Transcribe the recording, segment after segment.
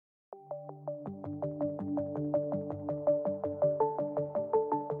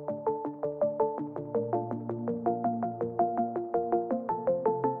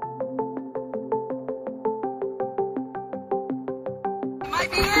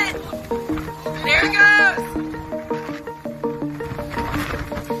There it goes!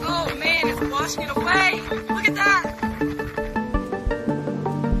 Oh man, it's washing it away! Look at that!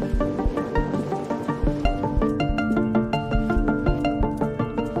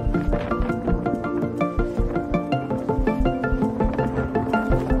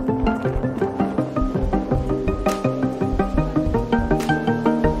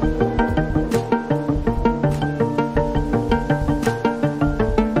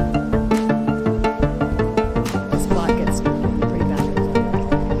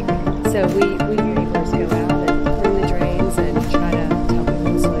 So we neighbors go out and clean the drains and try to tell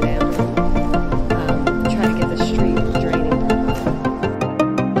people to slow down, try to get the street draining.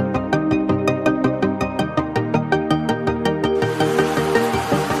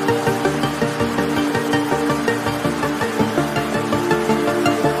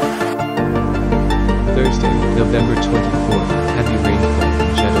 Thursday, November 24th, heavy rainfall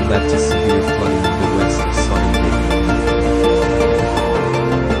in Jeddah led to severe flooding in the west of Saudi Arabia.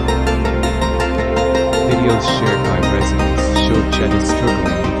 Videos shared by residents showed Jeddah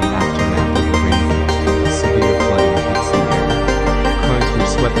struggling with the aftermath of the rainfall. Severe flooding hits the area. Cars were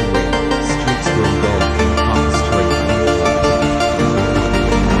swept away, streets were engulfed and homes destroyed by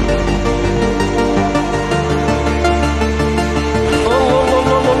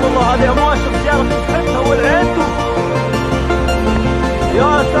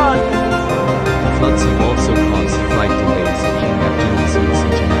the floods have also caused flight delays at King Abdulaziz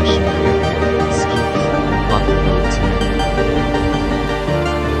International Airport.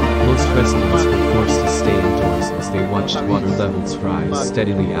 Most residents were forced to stay indoors as they watched water levels rise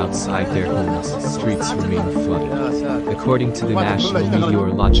steadily outside their homes. Streets remain flooded. According to the National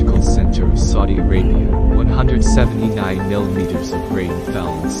Meteorological Center of Saudi Arabia, 179 millimeters of rain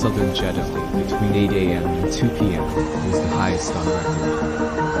fell in southern Jeddah between 8 a.m. and 2 p.m. It was the highest on record.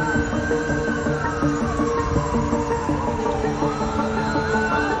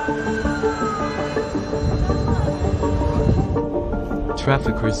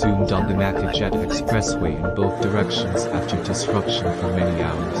 Traffic resumed on the Makkah-Jeddah expressway in both directions after disruption for many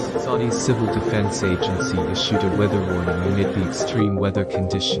hours. Saudi's Civil Defense Agency issued a weather warning amid the extreme weather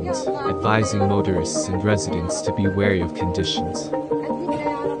conditions, advising motorists and residents to be wary of conditions.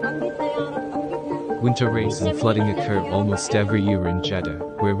 Winter rains and flooding occur almost every year in Jeddah,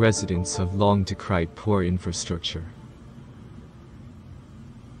 where residents have long decried poor infrastructure.